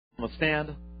on the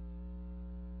stand.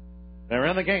 They're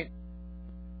in the gate.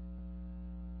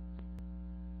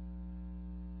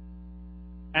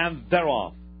 And they're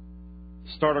off.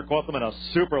 Starter caught them in a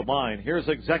super line. Here's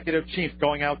Executive Chief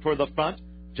going out toward the front.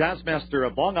 Jazzmaster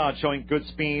of Long Odd showing good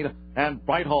speed, and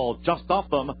Bright Hall just off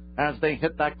them as they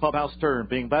hit that clubhouse turn,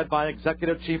 being led by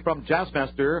Executive Chief from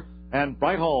Jazzmaster, and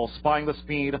Bright Hall spying the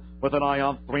speed with an eye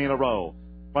on 3 in a row.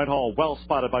 Bright Hall well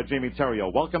spotted by Jamie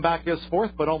Theriot. Welcome Back is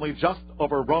fourth, but only just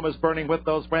over Rome is Burning with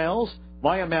those rails.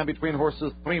 Lion Man between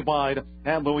horses 3 wide,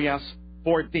 and Louis S.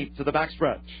 4 deep to the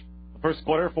backstretch. The first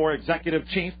quarter for Executive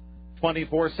Chief,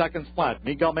 24 seconds flat.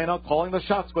 Miguel Mena calling the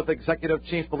shots with Executive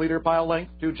Chief, the leader by a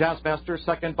length, to Jazzmaster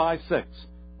second by 6.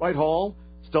 Bright Hall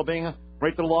still being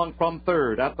rated along from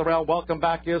third. At the rail, Welcome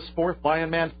Back is fourth, Lion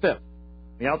Man fifth.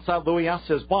 The outside Louis S.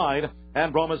 is wide,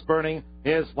 and Rome is Burning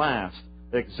is last.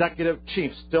 Executive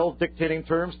Chief still dictating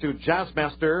terms to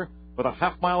Jazzmaster with a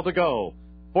half mile to go.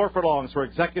 4 furlongs for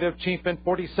Executive Chief in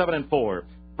 47 4.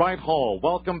 Bright Hall,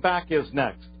 Welcome Back is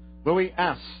next. Louis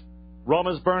S., Rome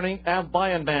is Burning, and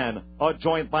Lion Man a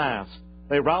joint last.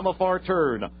 They round the far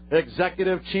turn.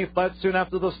 Executive Chief led soon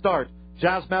after the start.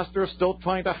 Jazzmaster still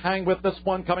trying to hang with this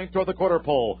one coming toward the quarter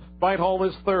pole. Bright Hall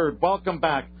is third. Welcome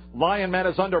Back. Lion Man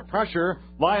is under pressure.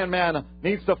 Lion Man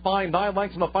needs to find 9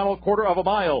 lengths in the final quarter of a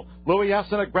mile. Louis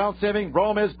S. in a ground-saving.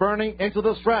 Rome is Burning into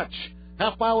the stretch.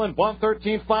 Half mile in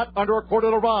 1:13 flat, under a quarter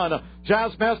to run.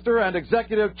 Jazzmaster and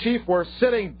Executive Chief were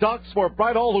sitting ducks for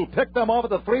Bright Hall, who picked them off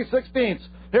at the 3/16.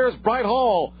 Here's Bright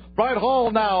Hall. Bright Hall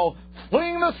now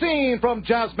fleeing the scene from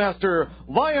Jazzmaster.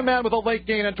 Lion Man with a late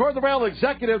gain, and toward the rail,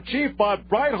 Executive Chief, but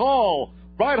Bright Hall.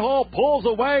 Bright Hall pulls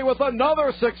away with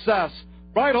another success.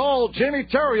 Bright Hall, Jamie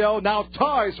Theriot now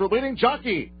ties for leading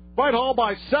jockey. Bright Hall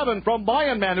by 7 from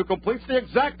Lion Man, who completes the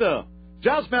exacta.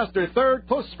 Jazzmaster third,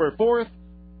 close for fourth.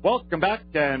 Welcome Back,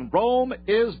 and Rome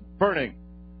is Burning.